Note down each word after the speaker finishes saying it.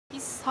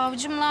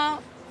Savcımla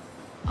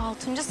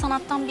 6.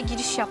 sanattan bir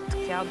giriş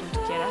yaptık ya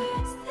durduk yere.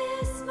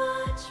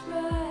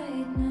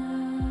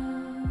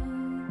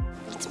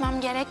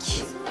 Gitmem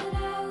gerek.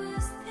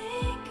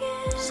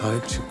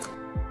 Sahip çık.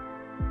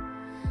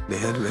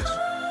 Değer ver.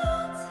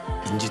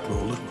 İncitme,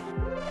 olur mu?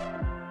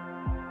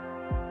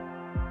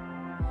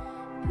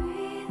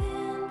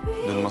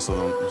 Dün masada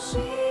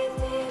unutmuşsun.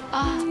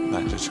 Ah,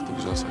 Bence çıktı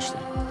güzel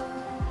saçları.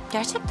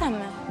 gerçekten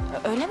mi?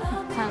 Öyle mi?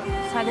 Sen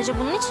sadece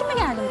bunun için mi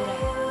geldin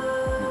buraya?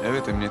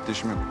 Evet, emniyette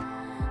işim yok.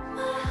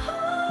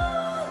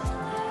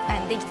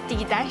 Ben de gitti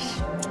gider.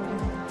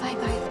 Bay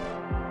bay.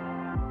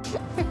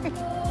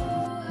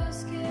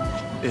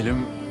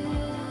 Elim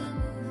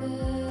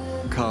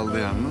kaldı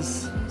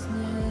yalnız.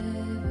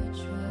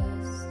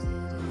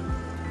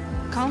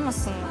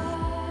 Kalmasın mı?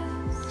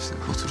 İşte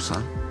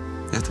otursan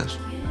yeter.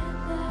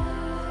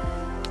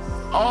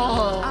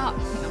 Aa,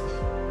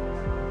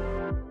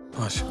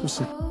 Aşık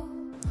mısın?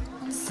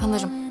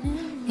 sanırım.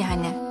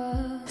 Yani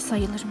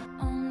sayılırım.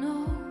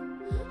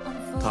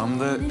 Tam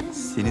da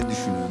seni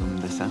düşünüyordum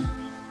desem.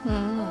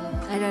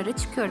 Ara ara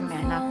çıkıyorum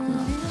yani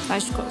aklına.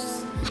 Aşk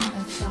olsun.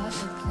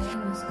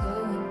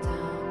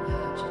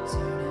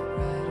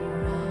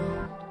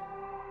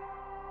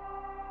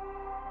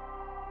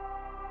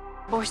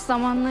 Boş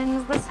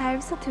zamanlarınızda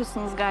servis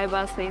atıyorsunuz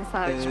galiba Sayın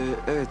Savcım.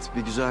 Evet,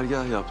 bir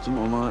güzergah yaptım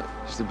ama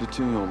işte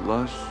bütün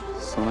yollar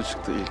sana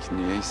çıktı ilk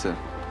niyeyse.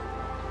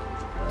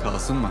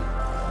 Kalsın mı?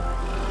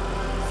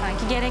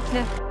 Sanki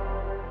gerekli.